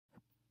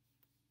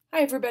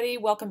Hi everybody,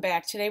 welcome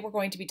back. Today we're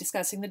going to be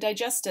discussing the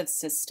digestive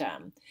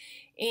system.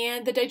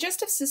 And the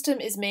digestive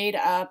system is made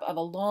up of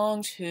a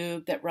long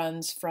tube that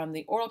runs from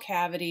the oral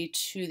cavity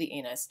to the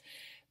anus.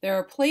 There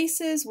are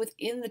places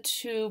within the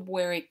tube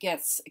where it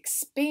gets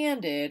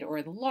expanded or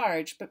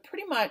enlarged, but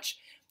pretty much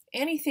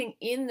anything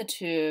in the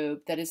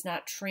tube that is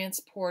not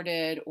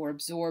transported or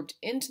absorbed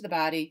into the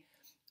body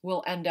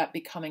will end up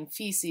becoming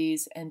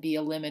feces and be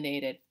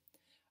eliminated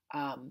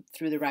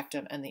through the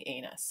rectum and the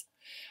anus.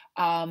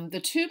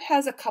 The tube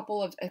has a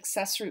couple of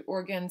accessory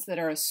organs that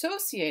are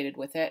associated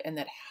with it and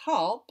that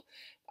help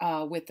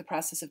with the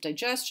process of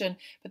digestion,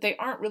 but they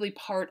aren't really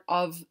part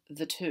of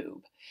the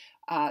tube.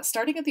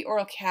 Starting at the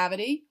oral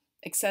cavity,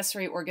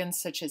 accessory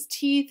organs such as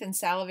teeth and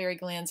salivary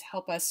glands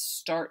help us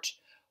start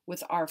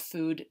with our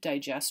food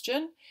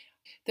digestion.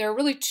 There are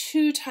really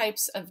two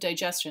types of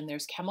digestion.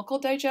 There's chemical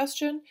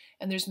digestion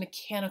and there's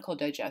mechanical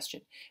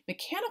digestion.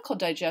 Mechanical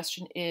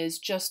digestion is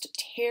just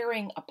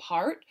tearing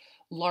apart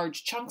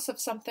large chunks of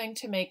something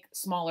to make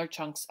smaller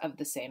chunks of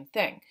the same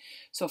thing.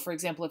 So for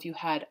example, if you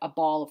had a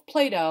ball of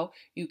Play-Doh,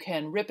 you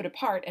can rip it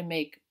apart and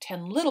make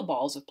 10 little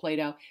balls of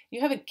Play-Doh.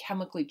 You haven't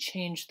chemically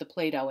changed the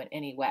Play-Doh in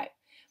any way.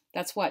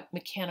 That's what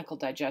mechanical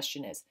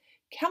digestion is.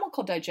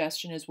 Chemical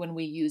digestion is when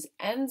we use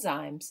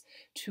enzymes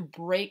to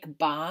break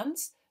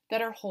bonds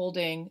that are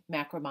holding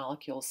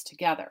macromolecules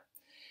together.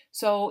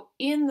 So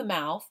in the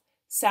mouth,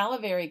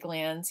 salivary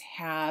glands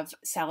have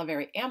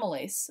salivary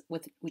amylase,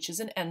 which is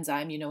an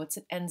enzyme. You know it's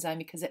an enzyme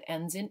because it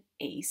ends in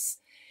ase.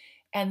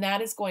 And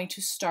that is going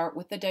to start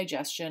with the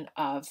digestion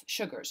of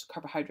sugars,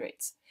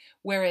 carbohydrates.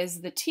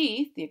 Whereas the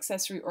teeth, the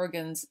accessory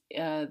organs,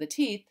 the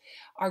teeth,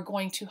 are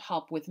going to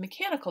help with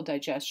mechanical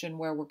digestion,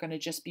 where we're going to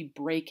just be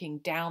breaking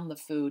down the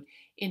food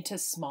into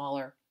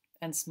smaller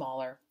and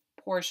smaller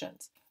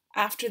portions.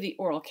 After the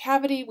oral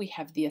cavity, we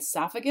have the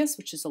esophagus,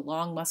 which is a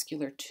long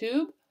muscular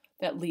tube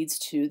that leads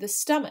to the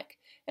stomach.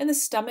 And the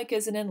stomach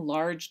is an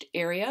enlarged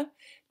area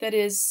that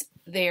is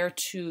there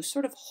to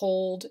sort of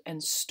hold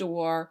and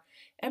store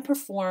and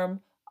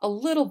perform a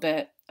little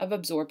bit of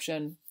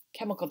absorption,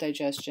 chemical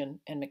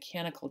digestion, and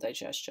mechanical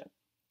digestion.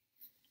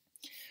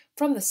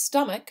 From the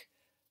stomach,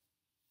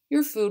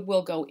 your food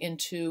will go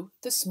into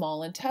the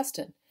small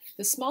intestine.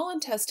 The small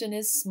intestine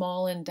is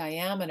small in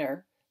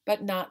diameter,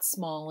 but not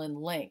small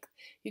in length.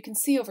 You can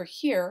see over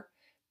here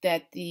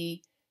that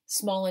the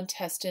small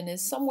intestine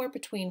is somewhere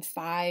between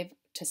 5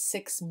 to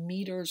 6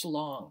 meters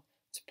long.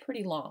 It's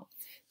pretty long.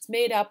 It's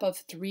made up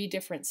of 3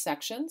 different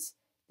sections: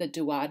 the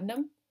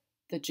duodenum,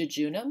 the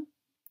jejunum,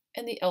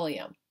 and the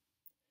ileum.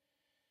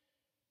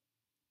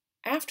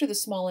 After the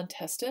small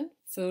intestine,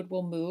 food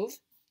will move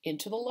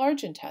into the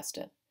large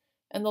intestine.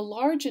 And the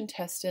large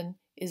intestine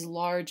is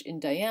large in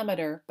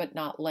diameter, but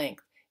not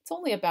length. It's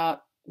only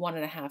about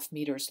 1.5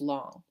 meters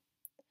long.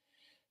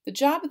 The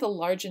job of the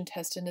large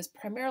intestine is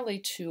primarily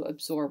to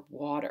absorb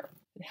water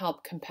and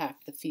help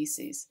compact the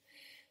feces.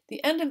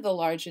 The end of the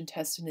large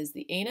intestine is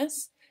the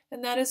anus,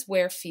 and that is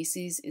where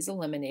feces is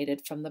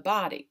eliminated from the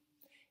body.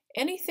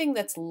 Anything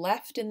that's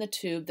left in the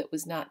tube that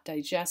was not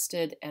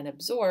digested and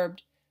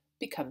absorbed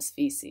becomes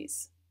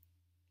feces.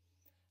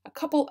 A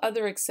couple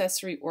other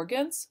accessory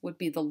organs would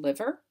be the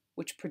liver,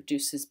 which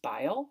produces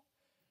bile,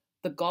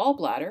 the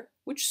gallbladder,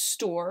 which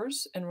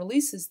stores and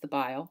releases the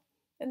bile,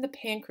 and the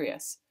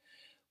pancreas,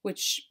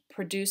 which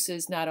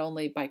produces not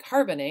only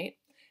bicarbonate,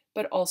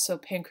 but also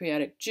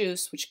pancreatic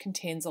juice, which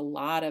contains a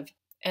lot of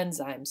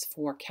enzymes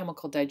for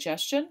chemical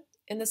digestion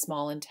in the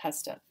small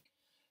intestine.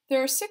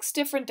 There are 6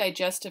 different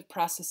digestive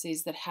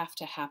processes that have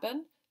to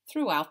happen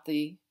throughout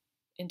the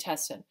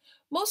intestine.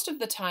 Most of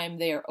the time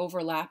they are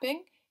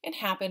overlapping and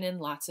happen in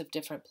lots of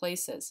different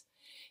places.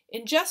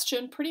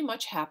 Ingestion pretty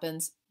much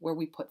happens where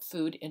we put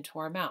food into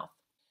our mouth.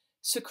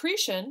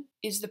 Secretion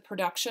is the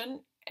production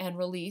and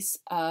release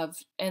of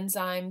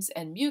enzymes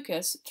and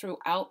mucus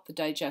throughout the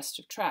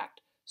digestive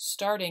tract,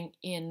 starting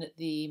in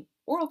the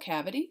oral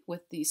cavity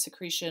with the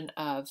secretion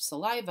of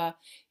saliva,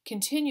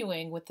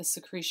 continuing with the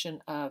secretion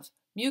of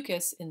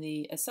mucus in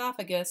the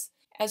esophagus,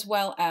 as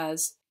well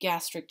as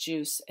gastric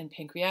juice and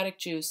pancreatic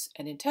juice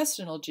and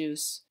intestinal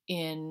juice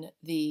in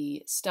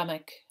the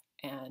stomach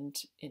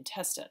and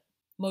intestine.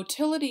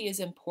 Motility is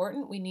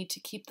important. We need to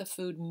keep the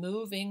food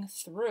moving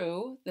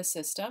through the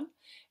system,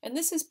 and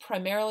this is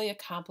primarily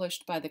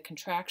accomplished by the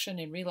contraction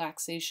and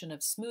relaxation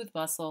of smooth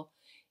muscle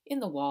in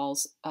the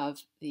walls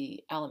of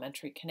the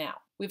alimentary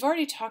canal. We've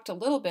already talked a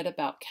little bit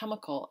about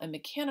chemical and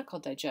mechanical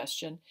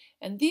digestion,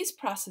 and these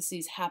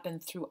processes happen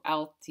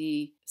throughout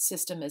the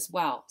system as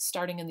well,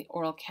 starting in the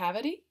oral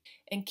cavity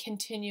and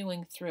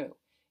continuing through.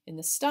 In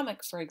the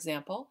stomach, for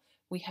example,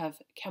 we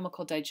have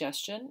chemical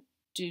digestion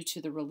due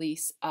to the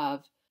release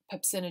of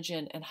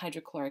pepsinogen and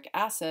hydrochloric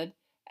acid,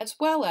 as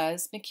well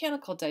as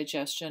mechanical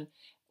digestion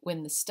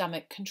when the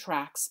stomach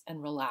contracts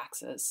and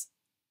relaxes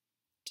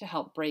to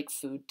help break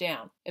food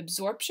down.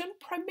 Absorption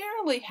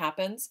primarily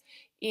happens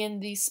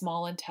in the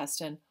small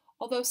intestine,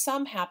 although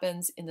some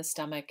happens in the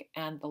stomach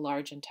and the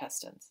large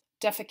intestines.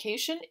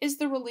 Defecation is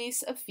the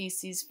release of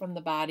feces from the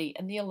body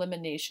and the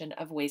elimination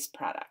of waste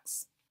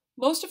products.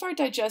 Most of our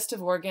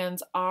digestive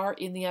organs are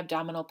in the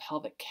abdominal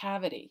pelvic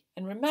cavity.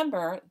 And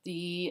remember,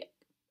 the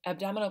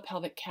abdominal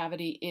pelvic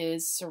cavity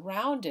is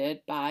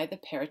surrounded by the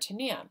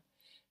peritoneum.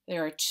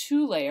 There are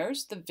two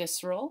layers, the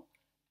visceral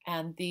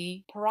and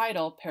the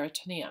parietal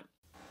peritoneum.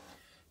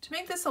 To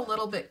make this a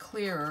little bit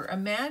clearer,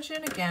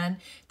 imagine again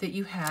that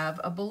you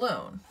have a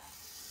balloon,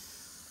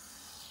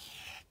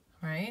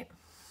 right?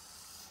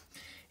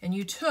 And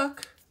you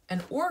took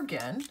an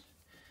organ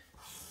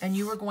and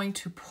you were going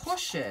to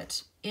push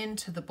it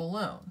into the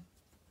balloon.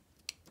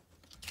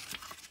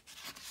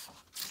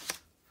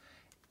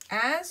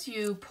 As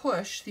you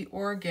push the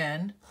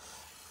organ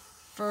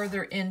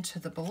further into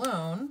the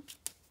balloon,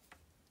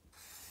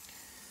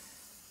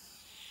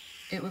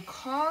 it would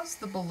cause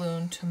the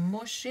balloon to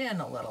mush in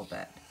a little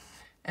bit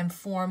and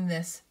form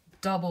this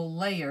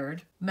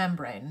double-layered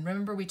membrane.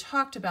 Remember, we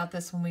talked about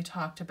this when we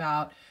talked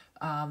about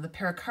the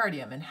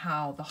pericardium and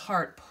how the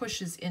heart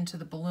pushes into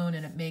the balloon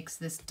and it makes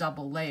this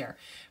double layer.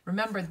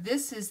 Remember,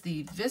 this is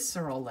the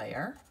visceral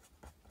layer,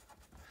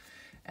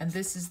 and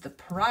this is the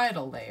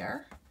parietal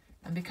layer.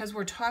 And because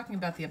we're talking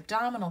about the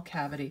abdominal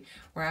cavity,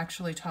 we're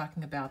actually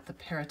talking about the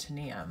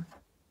peritoneum.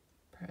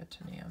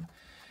 Peritoneum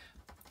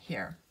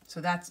here. So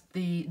that's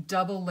the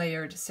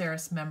double-layered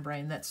serous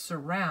membrane that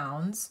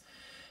surrounds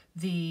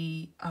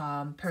the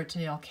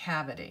peritoneal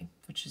cavity,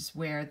 which is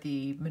where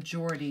the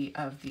majority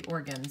of the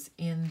organs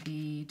in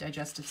the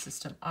digestive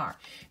system are.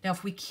 Now,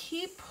 if we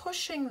keep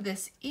pushing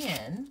this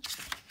in,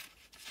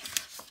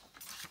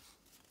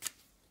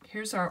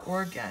 here's our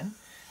organ.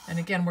 And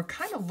again, we're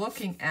kind of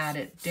looking at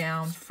it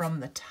down from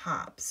the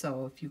top.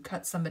 So if you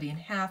cut somebody in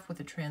half with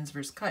a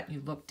transverse cut,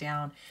 you look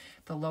down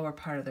the lower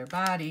part of their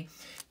body,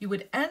 you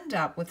would end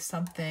up with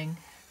something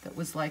that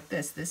was like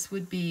this. This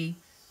would be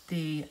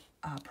the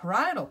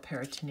parietal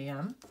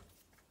peritoneum,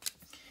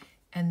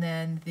 and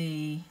then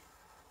the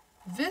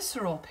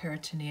visceral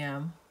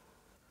peritoneum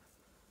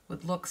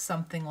would look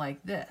something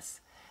like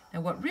this.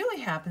 Now what really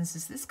happens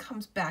is this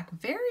comes back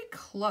very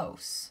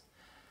close.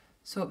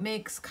 So it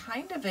makes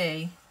kind of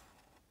a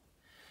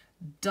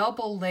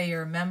double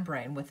layer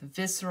membrane with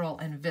visceral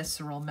and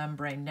visceral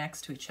membrane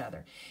next to each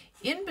other.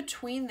 In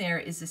between there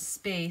is a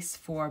space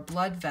for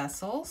blood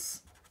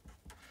vessels,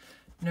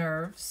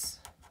 nerves,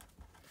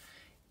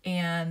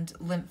 and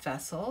lymph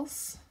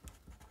vessels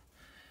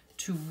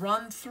to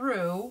run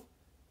through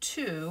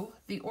to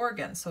the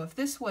organ. So if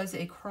this was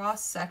a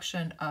cross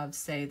section of,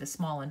 say, the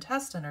small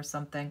intestine or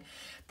something,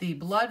 the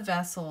blood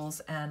vessels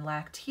and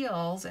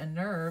lacteals and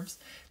nerves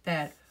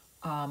that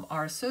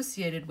are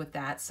associated with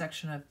that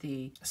section of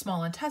the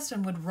small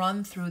intestine would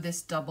run through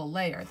this double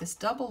layer. This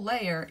double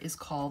layer is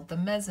called the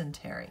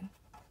mesentery.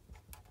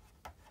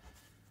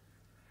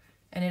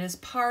 And it is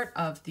part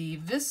of the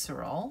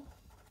visceral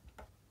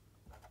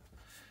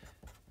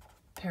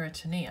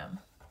peritoneum.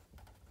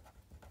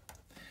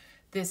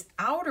 This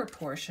outer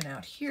portion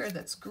out here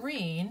that's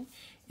green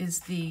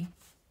is the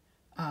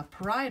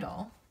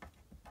parietal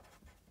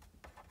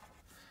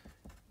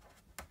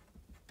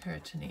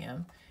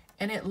peritoneum,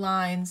 and it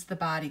lines the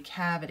body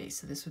cavity.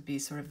 So this would be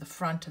sort of the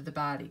front of the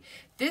body.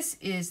 This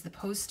is the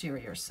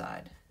posterior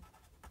side.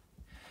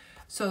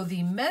 So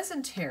the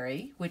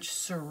mesentery, which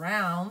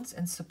surrounds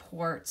and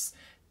supports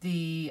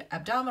the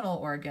abdominal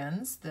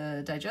organs,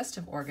 the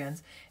digestive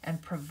organs,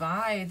 and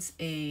provides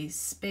a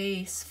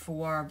space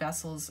for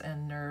vessels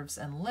and nerves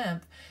and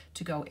lymph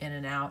to go in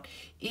and out,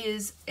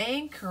 is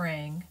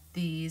anchoring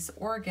these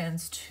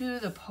organs to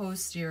the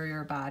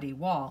posterior body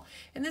wall.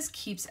 And this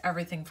keeps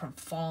everything from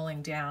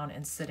falling down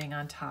and sitting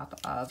on top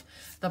of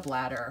the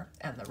bladder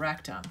and the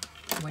rectum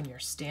when you're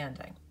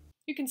standing.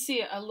 You can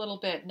see a little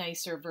bit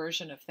nicer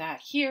version of that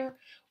here,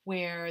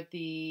 where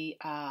the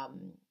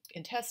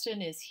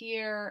intestine is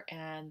here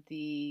and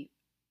the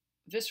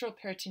visceral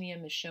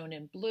peritoneum is shown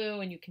in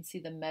blue, and you can see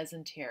the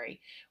mesentery,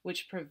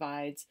 which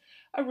provides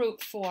a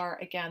route for,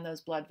 again,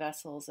 those blood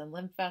vessels and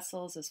lymph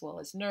vessels as well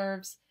as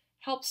nerves,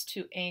 helps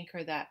to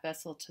anchor that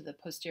vessel to the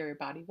posterior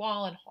body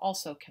wall, and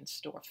also can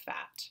store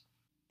fat.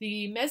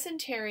 The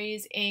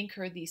mesenteries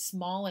anchor the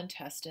small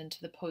intestine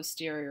to the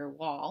posterior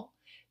wall.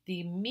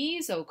 The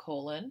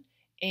mesocolon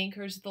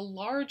anchors the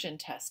large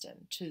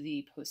intestine to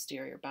the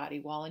posterior body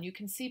wall, and you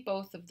can see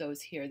both of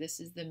those here. This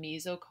is the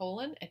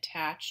mesocolon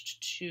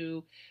attached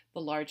to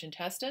the large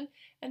intestine,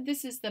 and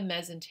this is the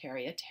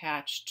mesentery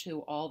attached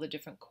to all the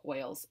different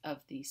coils of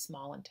the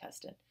small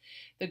intestine.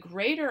 The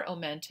greater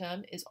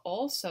omentum is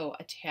also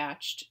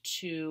attached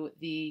to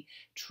the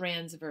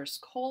transverse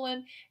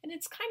colon, and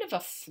it's kind of a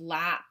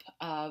flap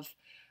of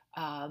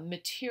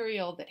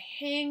material that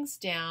hangs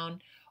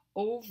down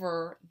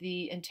over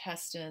the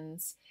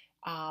intestines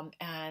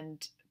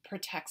and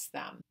protects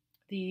them.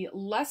 The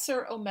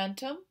lesser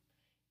omentum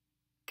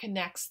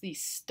connects the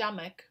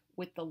stomach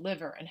with the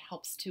liver and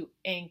helps to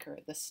anchor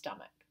the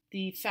stomach.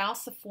 The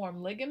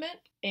falciform ligament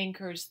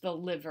anchors the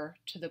liver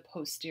to the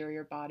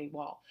posterior body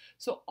wall.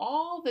 So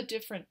all the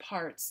different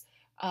parts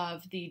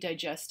of the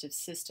digestive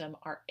system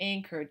are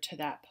anchored to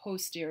that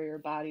posterior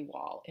body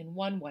wall in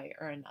one way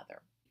or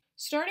another.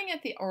 Starting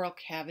at the oral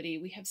cavity,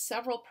 we have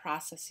several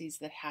processes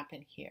that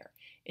happen here.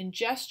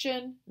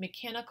 Ingestion,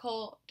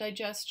 mechanical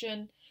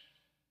digestion,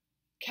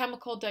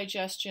 chemical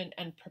digestion,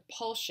 and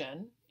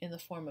propulsion in the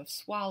form of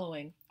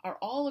swallowing are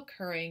all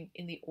occurring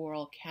in the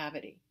oral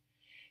cavity.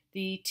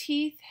 The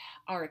teeth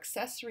are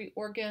accessory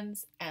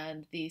organs,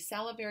 and the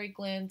salivary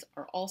glands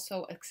are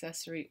also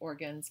accessory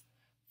organs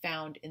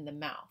found in the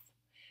mouth.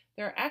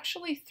 There are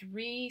actually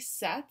 3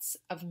 sets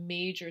of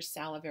major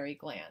salivary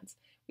glands.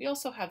 We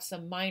also have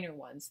some minor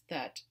ones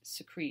that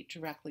secrete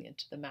directly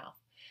into the mouth.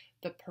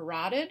 The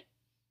parotid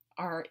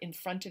are in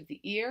front of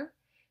the ear,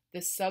 the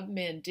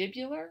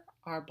submandibular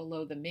are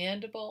below the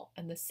mandible,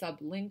 and the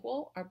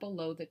sublingual are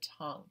below the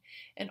tongue.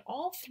 And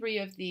all 3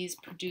 of these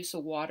produce a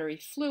watery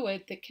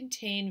fluid that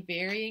contain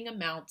varying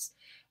amounts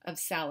of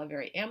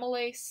salivary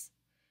amylase,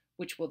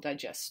 which will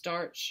digest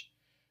starch,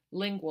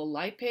 lingual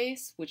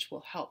lipase, which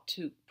will help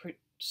to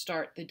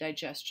start the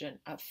digestion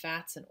of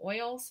fats and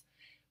oils,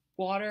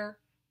 water,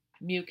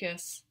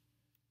 mucus,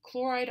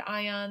 chloride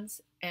ions,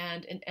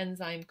 and an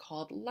enzyme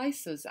called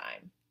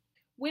lysozyme.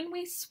 When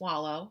we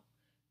swallow,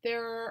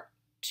 there are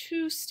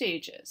 2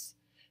 stages.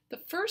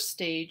 The first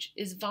stage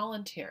is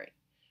voluntary.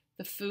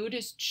 The food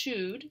is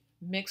chewed,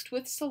 mixed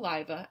with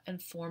saliva,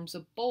 and forms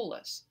a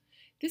bolus.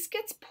 This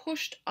gets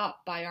pushed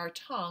up by our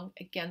tongue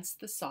against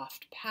the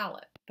soft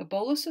palate. The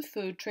bolus of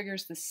food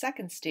triggers the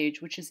second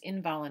stage, which is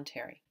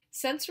involuntary.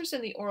 Sensors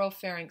in the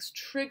oropharynx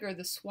trigger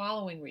the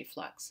swallowing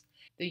reflex.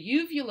 The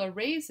uvula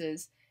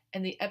raises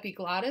and the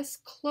epiglottis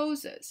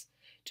closes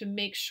to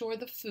make sure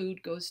the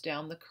food goes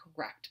down the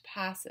correct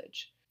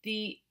passage.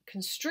 The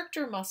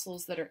constrictor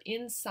muscles that are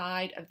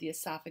inside of the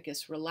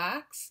esophagus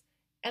relax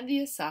and the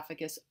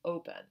esophagus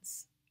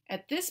opens.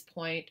 At this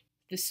point,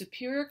 the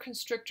superior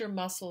constrictor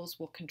muscles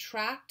will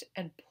contract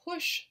and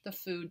push the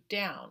food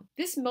down.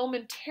 This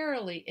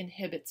momentarily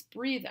inhibits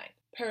breathing.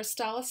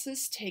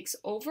 Peristalsis takes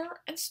over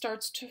and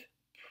starts to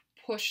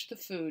push the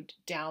food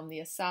down the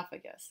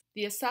esophagus.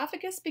 The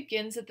esophagus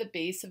begins at the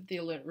base of the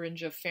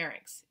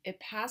laryngopharynx. It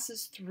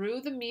passes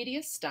through the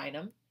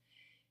mediastinum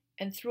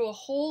and through a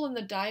hole in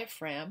the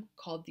diaphragm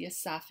called the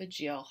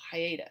esophageal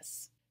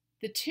hiatus.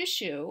 The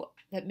tissue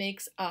that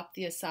makes up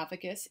the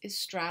esophagus is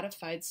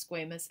stratified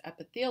squamous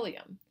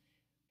epithelium.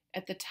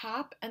 At the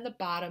top and the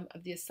bottom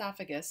of the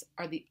esophagus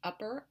are the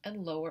upper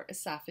and lower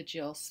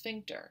esophageal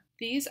sphincter.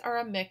 These are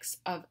a mix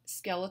of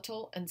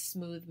skeletal and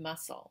smooth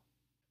muscle.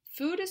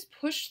 Food is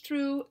pushed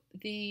through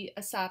the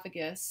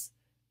esophagus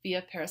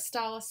via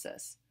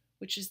peristalsis,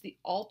 which is the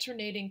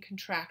alternating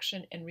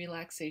contraction and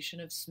relaxation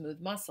of smooth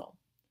muscle.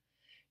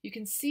 You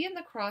can see in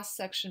the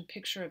cross-section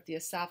picture of the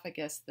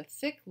esophagus the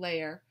thick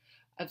layer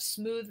of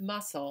smooth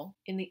muscle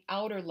in the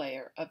outer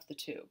layer of the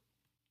tube.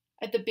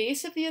 At the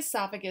base of the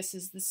esophagus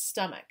is the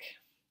stomach.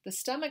 The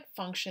stomach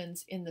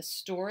functions in the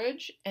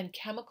storage and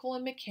chemical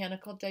and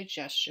mechanical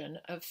digestion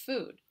of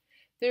food.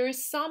 There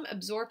is some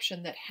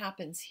absorption that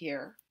happens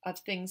here of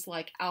things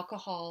like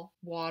alcohol,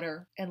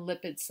 water, and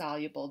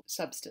lipid-soluble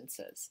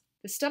substances.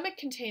 The stomach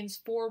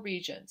contains 4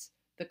 regions.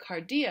 The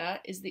cardia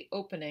is the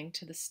opening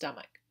to the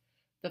stomach.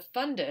 The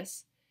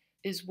fundus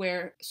is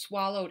where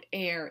swallowed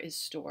air is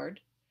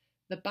stored.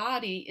 The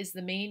body is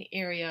the main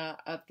area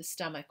of the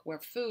stomach where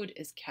food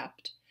is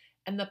kept.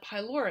 And the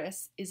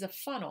pylorus is a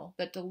funnel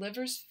that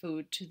delivers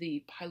food to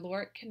the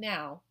pyloric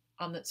canal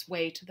on its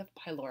way to the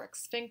pyloric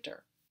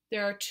sphincter.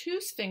 There are 2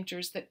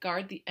 sphincters that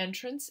guard the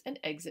entrance and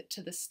exit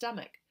to the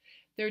stomach.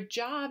 Their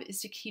job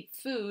is to keep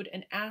food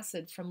and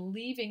acid from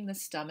leaving the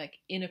stomach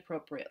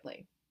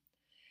inappropriately.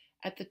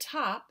 At the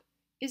top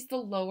is the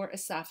lower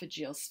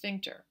esophageal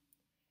sphincter,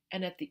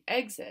 and at the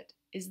exit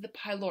is the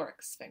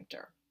pyloric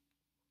sphincter.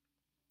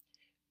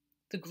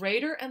 The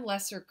greater and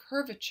lesser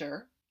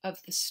curvature of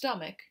the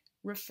stomach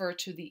refer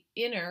to the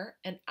inner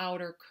and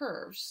outer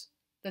curves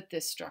that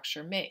this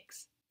structure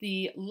makes.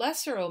 The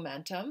lesser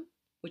omentum,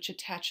 which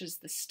attaches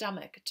the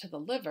stomach to the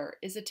liver,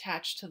 is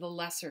attached to the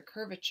lesser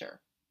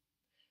curvature.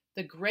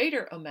 The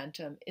greater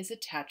omentum is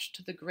attached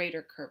to the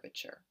greater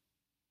curvature.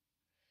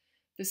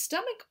 The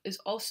stomach is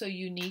also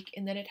unique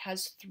in that it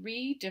has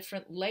 3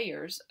 different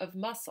layers of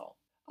muscle: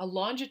 a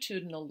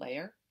longitudinal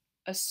layer,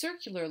 a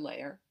circular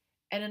layer,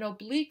 and an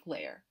oblique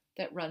layer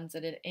that runs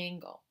at an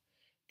angle.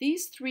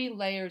 These 3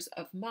 layers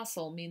of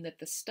muscle mean that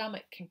the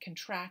stomach can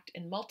contract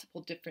in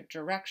multiple different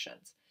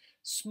directions,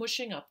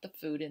 smushing up the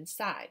food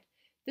inside.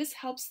 This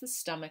helps the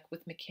stomach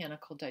with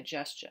mechanical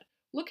digestion.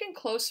 Looking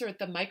closer at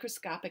the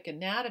microscopic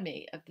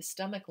anatomy of the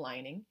stomach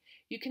lining,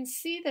 you can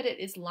see that it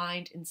is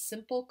lined in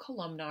simple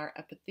columnar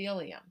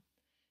epithelium.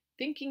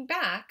 Thinking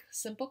back,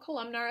 simple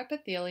columnar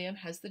epithelium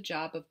has the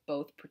job of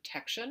both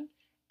protection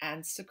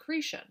and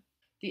secretion.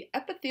 The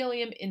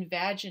epithelium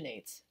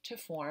invaginates to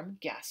form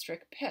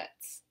gastric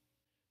pits.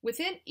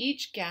 Within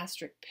each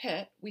gastric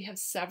pit, we have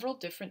several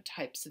different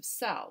types of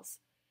cells.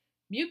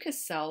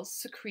 Mucus cells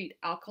secrete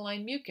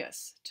alkaline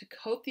mucus to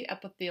coat the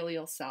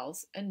epithelial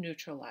cells and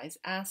neutralize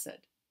acid.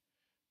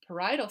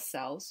 Parietal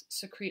cells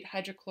secrete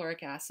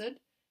hydrochloric acid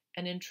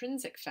and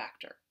intrinsic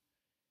factor.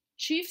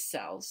 Chief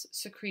cells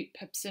secrete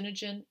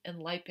pepsinogen and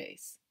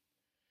lipase.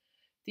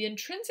 The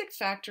intrinsic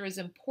factor is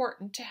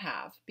important to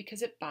have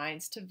because it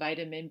binds to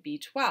vitamin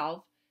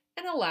B12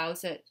 and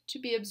allows it to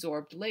be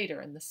absorbed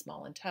later in the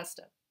small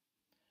intestine.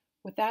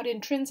 Without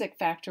intrinsic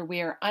factor,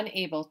 we are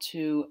unable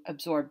to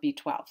absorb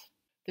B12.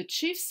 The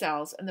chief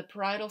cells and the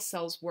parietal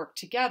cells work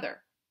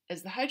together,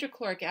 as the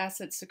hydrochloric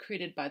acid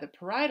secreted by the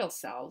parietal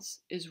cells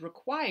is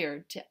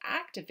required to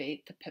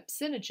activate the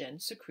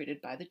pepsinogen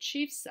secreted by the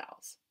chief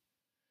cells.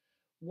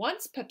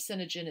 Once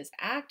pepsinogen is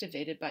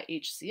activated by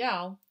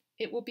HCl,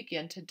 it will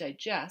begin to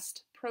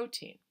digest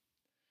protein.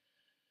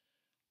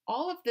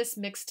 All of this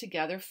mixed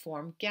together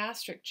form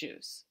gastric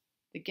juice.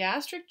 The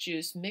gastric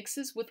juice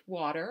mixes with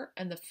water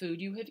and the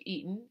food you have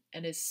eaten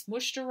and is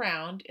smushed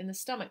around in the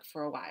stomach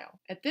for a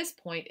while. At this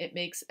point, it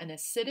makes an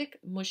acidic,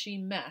 mushy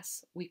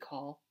mess we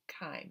call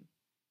chyme.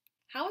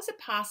 How is it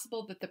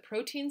possible that the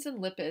proteins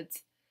and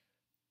lipids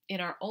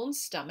in our own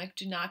stomach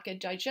do not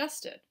get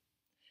digested?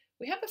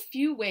 We have a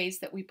few ways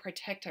that we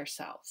protect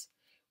ourselves.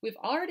 We've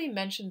already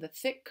mentioned the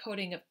thick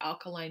coating of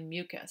alkaline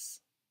mucus.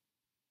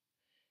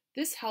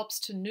 This helps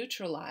to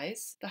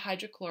neutralize the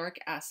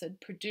hydrochloric acid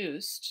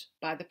produced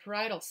by the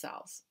parietal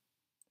cells.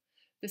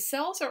 The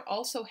cells are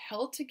also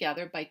held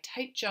together by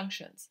tight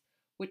junctions,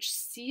 which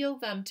seal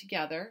them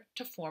together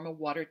to form a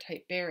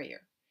watertight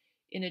barrier.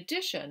 In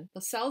addition,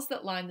 the cells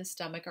that line the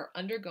stomach are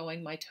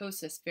undergoing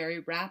mitosis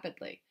very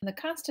rapidly. The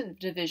constant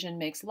division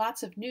makes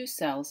lots of new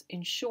cells,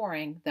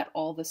 ensuring that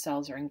all the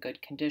cells are in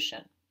good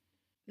condition.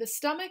 The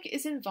stomach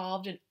is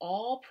involved in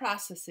all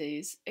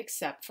processes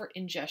except for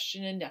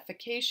ingestion and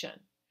defecation.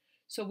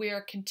 So we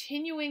are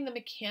continuing the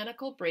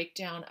mechanical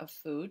breakdown of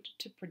food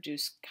to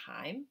produce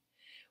chyme.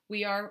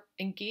 We are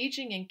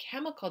engaging in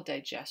chemical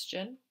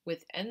digestion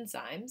with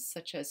enzymes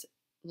such as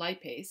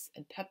lipase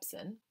and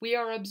pepsin. We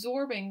are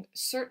absorbing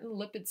certain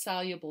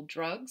lipid-soluble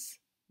drugs,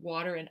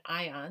 water and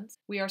ions.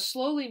 We are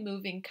slowly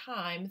moving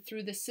chyme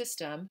through the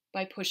system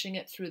by pushing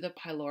it through the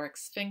pyloric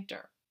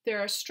sphincter. There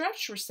are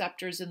stretch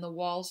receptors in the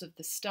walls of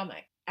the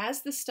stomach.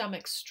 As the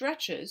stomach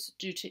stretches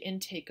due to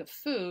intake of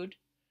food,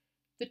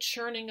 the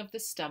churning of the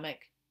stomach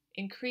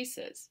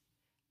increases.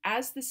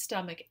 As the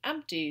stomach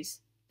empties,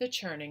 the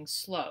churning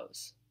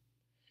slows.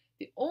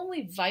 The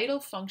only vital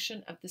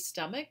function of the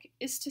stomach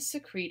is to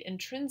secrete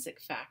intrinsic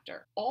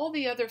factor. All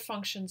the other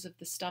functions of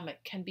the stomach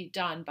can be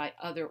done by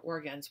other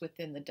organs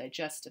within the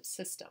digestive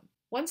system.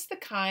 Once the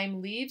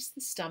chyme leaves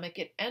the stomach,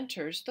 it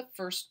enters the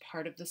first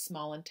part of the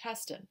small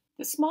intestine.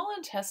 The small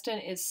intestine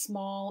is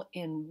small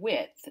in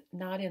width,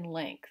 not in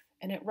length,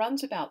 and it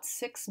runs about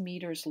 6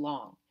 meters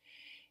long.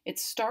 It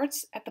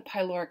starts at the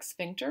pyloric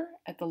sphincter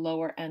at the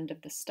lower end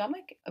of the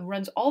stomach and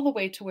runs all the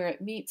way to where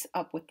it meets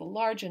up with the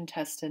large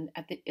intestine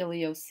at the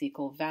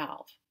ileocecal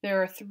valve.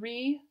 There are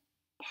 3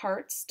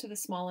 parts to the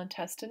small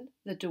intestine: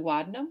 the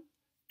duodenum,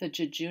 the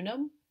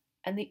jejunum,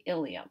 and the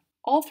ileum.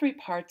 All 3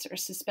 parts are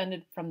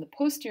suspended from the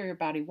posterior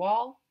body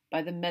wall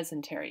by the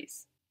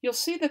mesenteries. You'll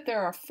see that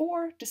there are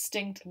 4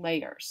 distinct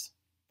layers.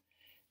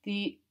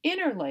 The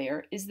inner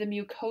layer is the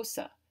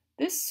mucosa.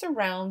 This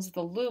surrounds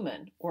the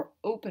lumen, or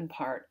open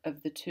part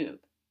of the tube.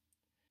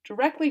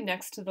 Directly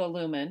next to the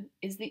lumen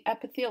is the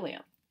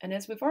epithelium, and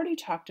as we've already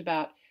talked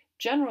about,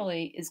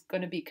 generally is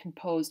going to be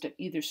composed of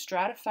either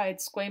stratified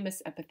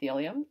squamous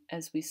epithelium,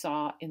 as we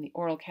saw in the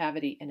oral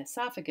cavity and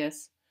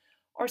esophagus,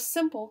 or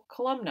simple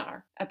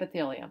columnar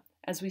epithelium,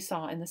 as we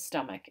saw in the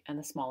stomach and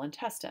the small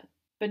intestine.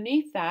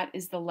 Beneath that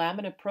is the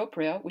lamina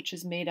propria, which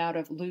is made out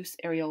of loose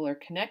areolar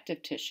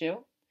connective tissue,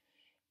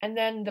 and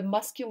then the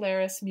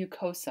muscularis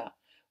mucosa,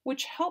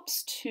 which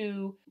helps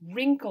to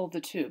wrinkle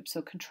the tube.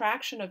 So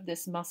contraction of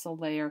this muscle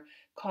layer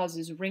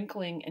causes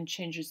wrinkling and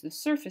changes the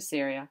surface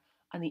area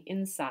on the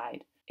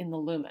inside in the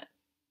lumen.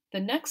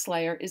 The next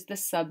layer is the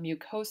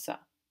submucosa.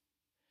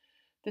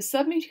 The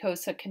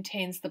submucosa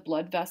contains the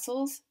blood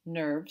vessels,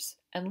 nerves,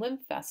 and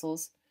lymph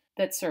vessels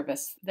that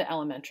service the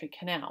alimentary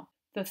canal.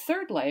 The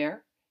third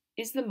layer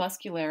is the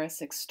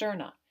muscularis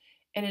externa,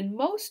 and in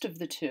most of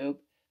the tube,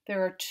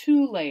 there are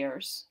 2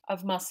 layers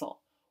of muscle.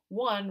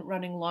 One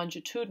running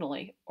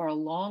longitudinally or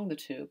along the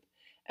tube,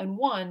 and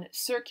one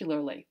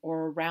circularly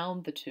or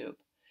around the tube.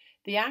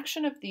 The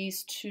action of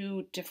these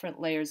 2 different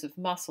layers of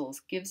muscles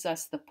gives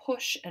us the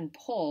push and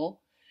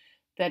pull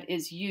that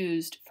is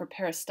used for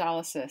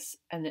peristalsis,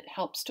 and it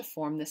helps to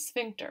form the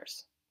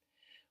sphincters.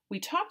 We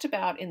talked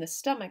about in the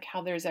stomach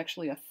how there's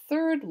actually a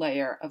 3rd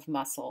layer of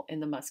muscle in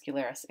the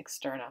muscularis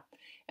externa,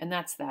 and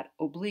that's that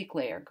oblique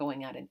layer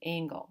going at an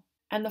angle.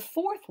 And the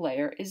 4th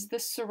layer is the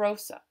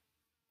serosa.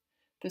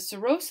 The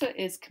serosa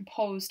is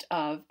composed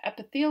of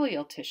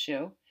epithelial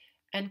tissue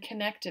and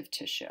connective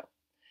tissue.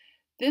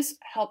 This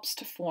helps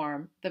to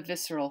form the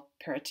visceral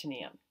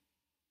peritoneum.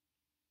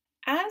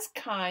 As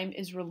chyme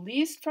is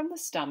released from the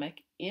stomach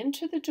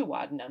into the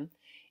duodenum,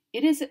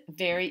 it is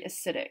very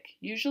acidic,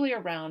 usually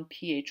around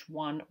pH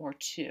 1 or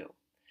 2.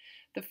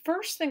 The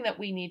first thing that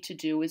we need to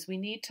do is we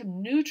need to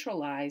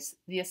neutralize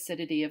the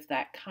acidity of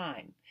that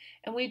chyme,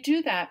 and we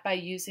do that by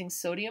using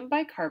sodium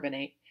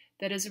bicarbonate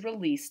that is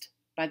released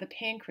by the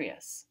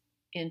pancreas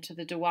into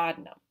the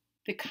duodenum.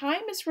 The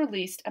chyme is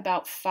released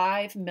about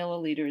 5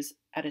 milliliters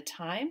at a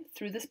time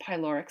through the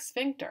pyloric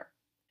sphincter.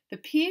 The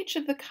pH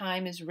of the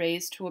chyme is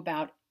raised to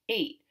about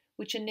 8,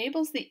 which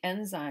enables the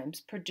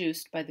enzymes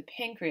produced by the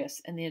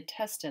pancreas and the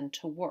intestine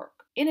to work.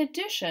 In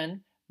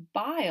addition,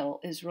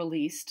 bile is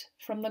released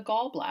from the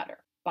gallbladder.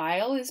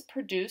 Bile is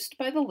produced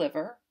by the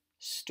liver,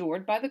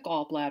 stored by the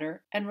gallbladder,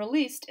 and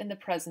released in the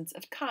presence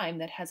of chyme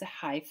that has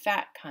a high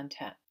fat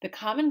content. The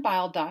common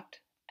bile duct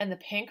and the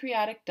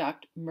pancreatic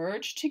duct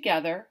merge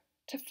together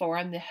to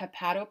form the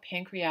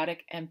hepatopancreatic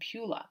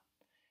ampulla.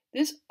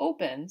 This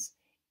opens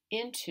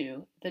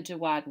into the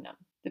duodenum.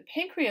 The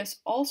pancreas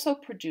also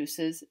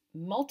produces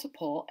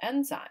multiple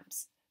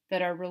enzymes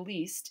that are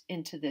released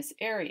into this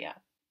area.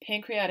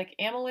 Pancreatic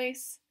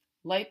amylase,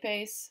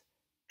 lipase,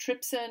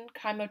 trypsin,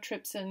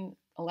 chymotrypsin,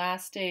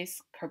 elastase,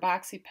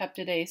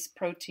 carboxypeptidase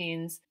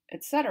proteins,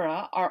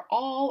 etc. are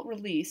all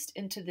released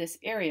into this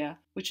area,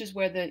 which is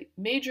where the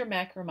major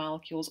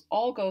macromolecules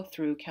all go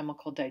through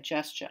chemical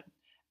digestion.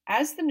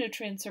 As the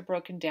nutrients are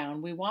broken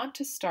down, we want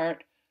to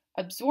start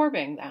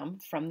absorbing them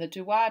from the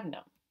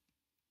duodenum.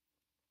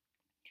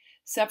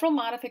 Several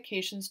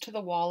modifications to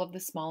the wall of the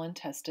small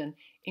intestine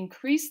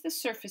increase the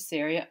surface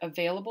area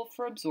available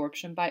for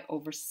absorption by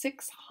over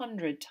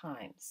 600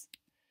 times.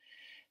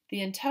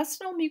 The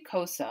intestinal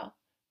mucosa,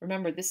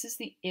 remember this is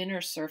the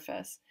inner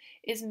surface,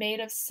 is made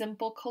of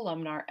simple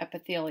columnar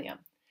epithelium.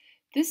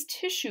 This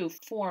tissue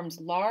forms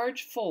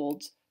large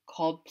folds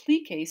called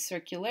plicae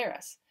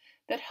circularis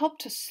that help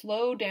to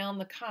slow down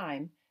the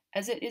chyme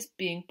as it is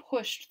being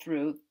pushed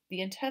through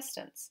the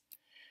intestines.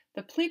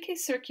 The plicae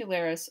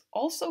circularis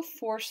also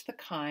force the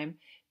chyme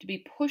to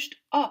be pushed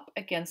up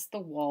against the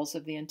walls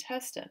of the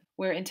intestine,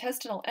 where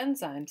intestinal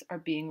enzymes are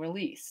being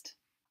released.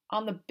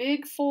 On the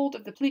big fold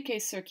of the plicae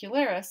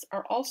circularis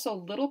are also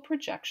little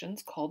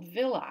projections called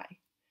villi.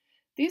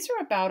 These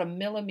are about 1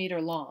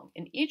 millimeter long,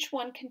 and each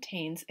one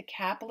contains a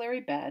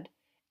capillary bed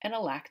and a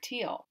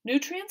lacteal.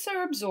 Nutrients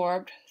are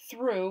absorbed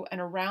through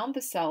and around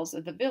the cells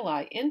of the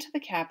villi into the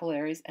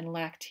capillaries and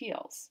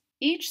lacteals.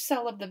 Each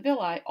cell of the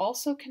villi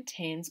also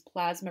contains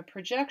plasma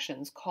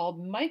projections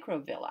called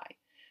microvilli,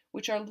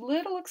 which are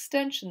little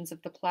extensions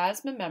of the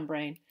plasma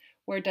membrane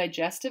where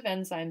digestive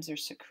enzymes are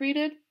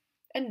secreted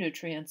and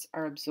nutrients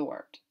are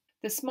absorbed.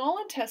 The small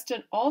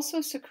intestine also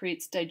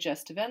secretes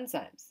digestive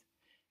enzymes.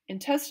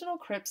 Intestinal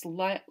crypts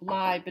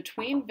lie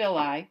between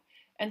villi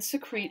and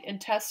secrete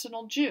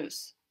intestinal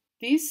juice.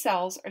 These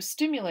cells are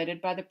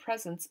stimulated by the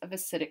presence of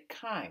acidic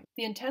chyme.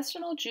 The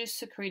intestinal juice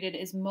secreted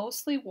is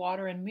mostly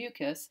water and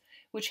mucus,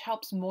 which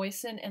helps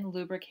moisten and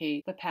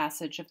lubricate the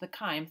passage of the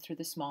chyme through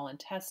the small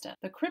intestine.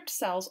 The crypt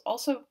cells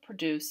also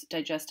produce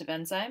digestive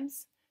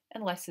enzymes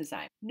and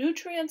lysozymes.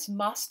 Nutrients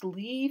must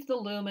leave the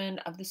lumen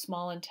of the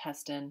small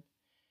intestine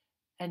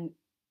and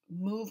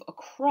move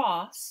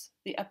across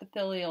the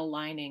epithelial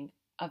lining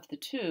of the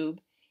tube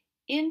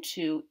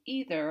into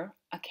either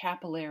a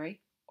capillary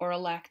or a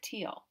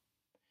lacteal.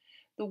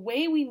 The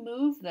way we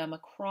move them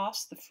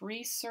across the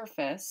free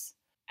surface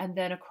and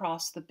then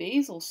across the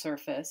basal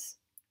surface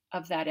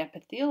of that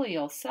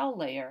epithelial cell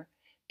layer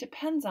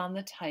depends on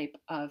the type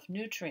of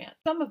nutrient.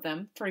 Some of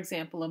them, for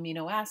example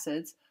amino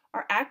acids,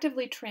 are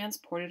actively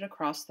transported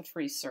across the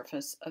free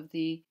surface of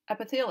the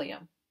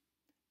epithelium.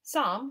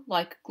 Some,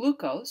 like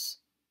glucose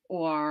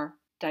or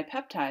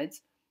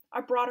dipeptides,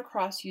 are brought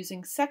across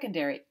using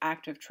secondary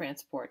active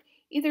transport,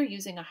 either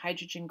using a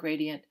hydrogen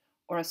gradient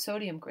or a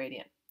sodium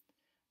gradient.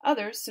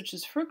 Others, such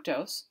as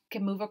fructose,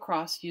 can move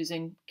across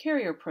using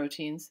carrier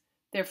proteins,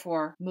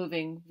 therefore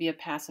moving via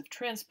passive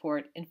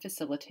transport and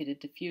facilitated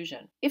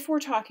diffusion. If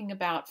we're talking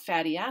about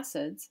fatty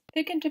acids,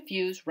 they can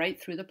diffuse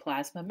right through the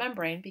plasma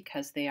membrane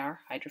because they are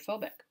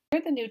hydrophobic.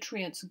 Where the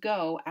nutrients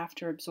go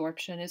after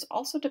absorption is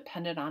also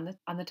dependent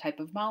on the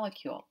type of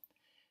molecule.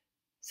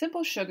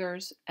 Simple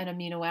sugars and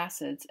amino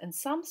acids and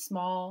some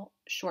small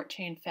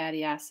short-chain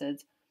fatty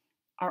acids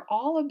are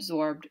all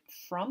absorbed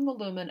from the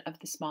lumen of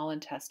the small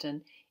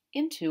intestine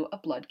into a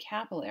blood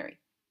capillary.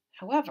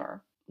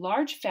 However,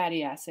 large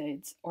fatty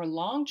acids or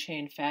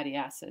long-chain fatty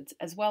acids,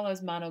 as well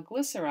as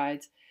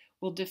monoglycerides,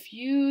 will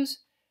diffuse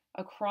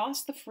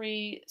across the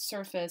free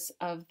surface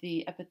of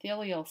the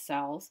epithelial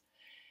cells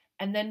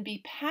and then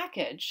be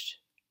packaged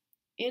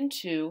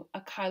into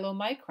a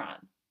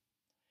chylomicron.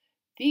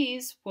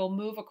 These will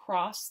move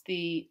across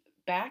the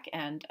back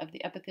end of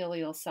the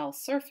epithelial cell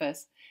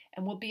surface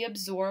and will be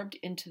absorbed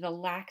into the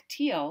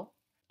lacteal,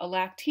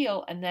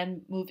 and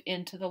then move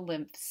into the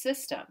lymph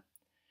system.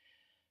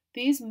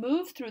 These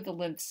move through the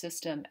lymph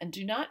system and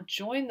do not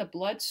join the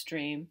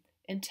bloodstream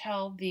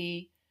until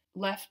the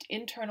left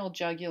internal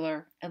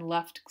jugular and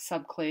left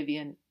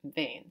subclavian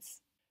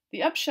veins.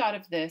 The upshot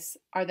of this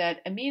are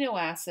that amino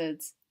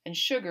acids and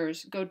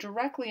sugars go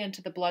directly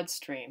into the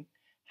bloodstream.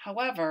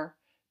 However,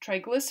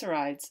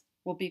 triglycerides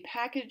will be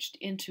packaged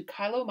into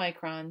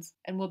chylomicrons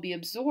and will be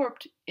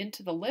absorbed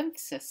into the lymph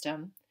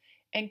system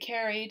and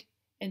carried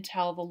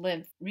until the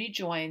lymph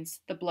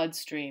rejoins the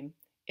bloodstream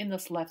in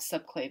this left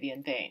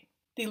subclavian vein.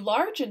 The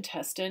large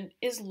intestine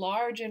is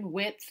large in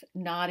width,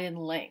 not in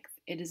length.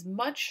 It is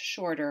much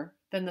shorter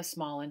than the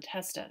small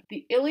intestine.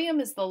 The ileum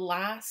is the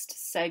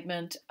last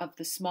segment of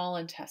the small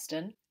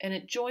intestine, and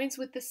it joins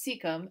with the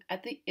cecum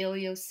at the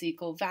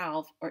ileocecal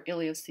valve or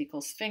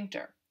ileocecal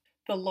sphincter.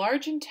 The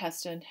large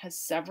intestine has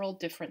several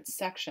different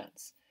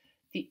sections: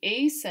 the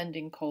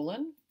ascending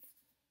colon,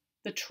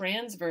 the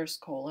transverse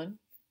colon,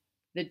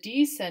 the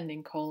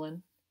descending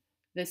colon,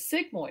 the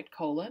sigmoid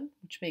colon,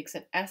 which makes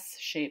an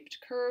S-shaped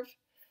curve,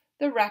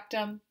 the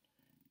rectum,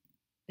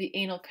 the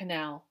anal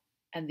canal,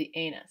 and the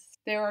anus.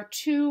 There are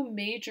two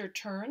major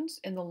turns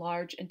in the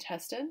large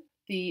intestine.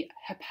 The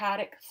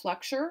hepatic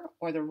flexure,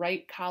 or the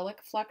right colic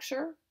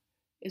flexure,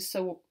 is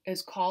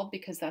called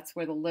because that's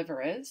where the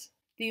liver is.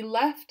 The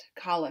left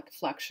colic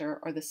flexure,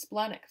 or the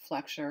splenic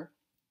flexure,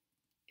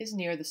 is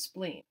near the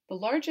spleen. The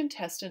large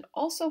intestine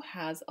also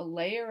has a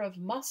layer of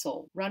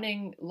muscle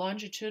running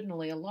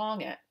longitudinally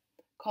along it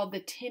called the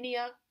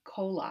tinea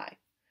coli.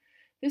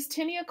 This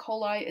tinea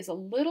coli is a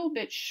little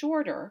bit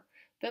shorter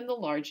than the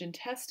large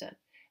intestine,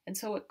 and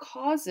so it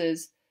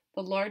causes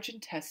the large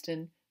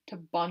intestine to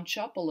bunch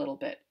up a little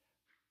bit,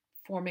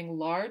 forming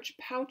large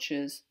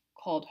pouches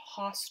called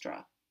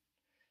haustra.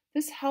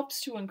 This helps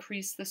to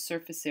increase the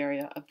surface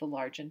area of the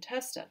large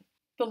intestine.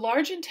 The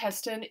large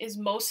intestine is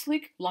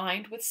mostly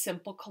lined with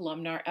simple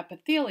columnar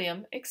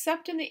epithelium,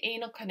 except in the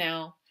anal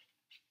canal,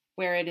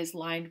 where it is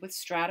lined with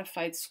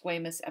stratified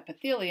squamous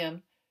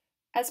epithelium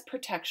as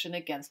protection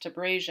against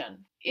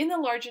abrasion. In the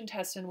large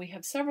intestine, we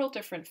have several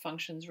different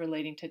functions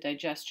relating to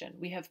digestion.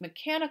 We have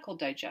mechanical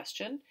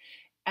digestion,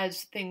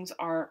 as things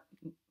are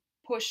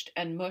pushed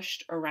and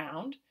mushed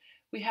around.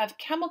 We have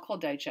chemical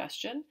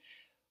digestion,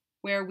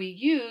 where we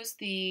use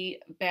the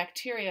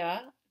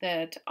bacteria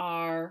that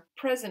are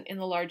present in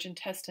the large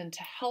intestine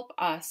to help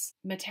us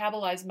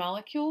metabolize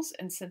molecules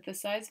and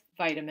synthesize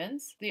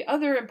vitamins. The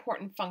other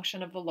important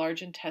function of the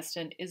large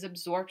intestine is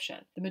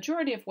absorption. The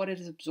majority of what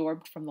is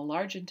absorbed from the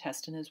large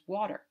intestine is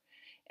water.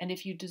 And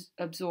if you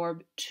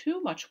absorb too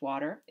much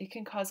water, it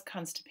can cause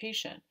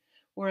constipation,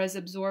 whereas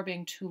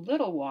absorbing too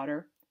little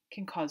water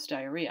can cause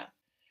diarrhea.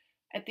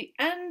 At the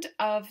end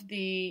of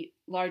the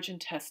large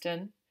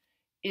intestine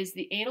is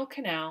the anal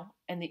canal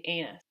and the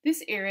anus.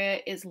 This area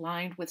is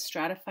lined with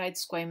stratified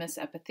squamous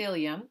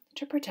epithelium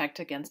to protect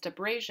against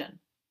abrasion.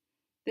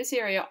 This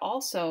area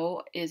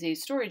also is a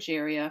storage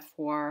area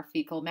for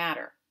fecal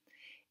matter.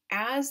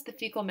 As the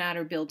fecal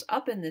matter builds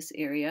up in this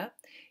area,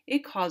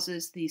 it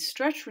causes the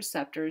stretch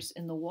receptors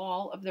in the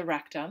wall of the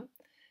rectum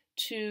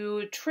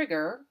to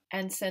trigger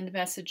and send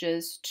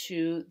messages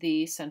to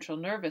the central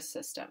nervous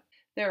system.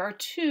 There are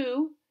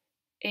two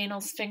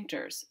anal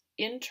sphincters: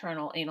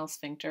 internal anal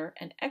sphincter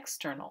and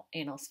external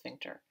anal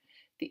sphincter.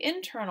 The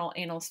internal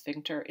anal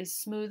sphincter is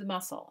smooth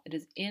muscle. It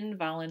is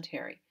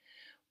involuntary.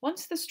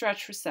 Once the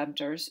stretch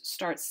receptors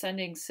start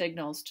sending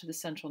signals to the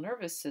central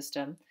nervous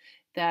system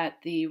that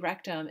the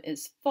rectum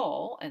is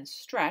full and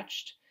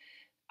stretched,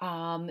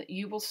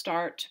 you will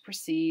start to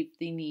perceive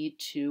the need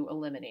to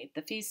eliminate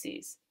the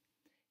feces.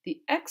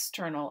 The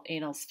external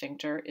anal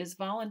sphincter is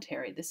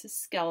voluntary. This is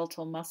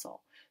skeletal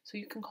muscle. So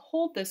you can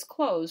hold this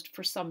closed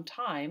for some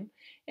time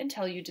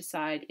until you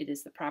decide it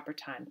is the proper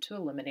time to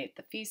eliminate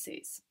the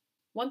feces.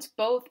 Once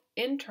both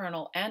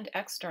internal and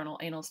external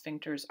anal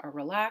sphincters are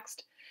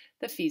relaxed,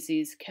 the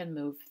feces can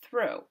move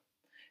through.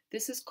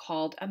 This is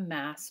called a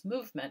mass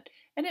movement,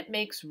 and it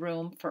makes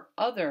room for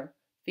other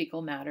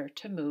fecal matter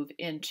to move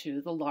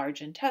into the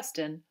large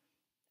intestine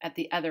at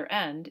the other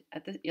end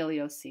at the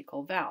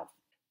ileocecal valve.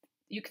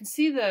 You can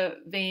see the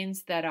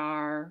veins that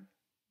are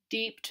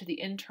deep to the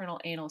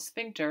internal anal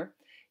sphincter.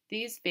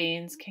 These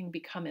veins can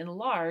become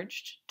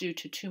enlarged due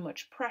to too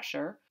much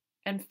pressure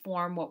and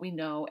form what we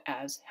know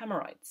as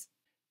hemorrhoids.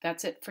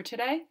 That's it for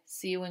today.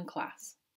 See you in class.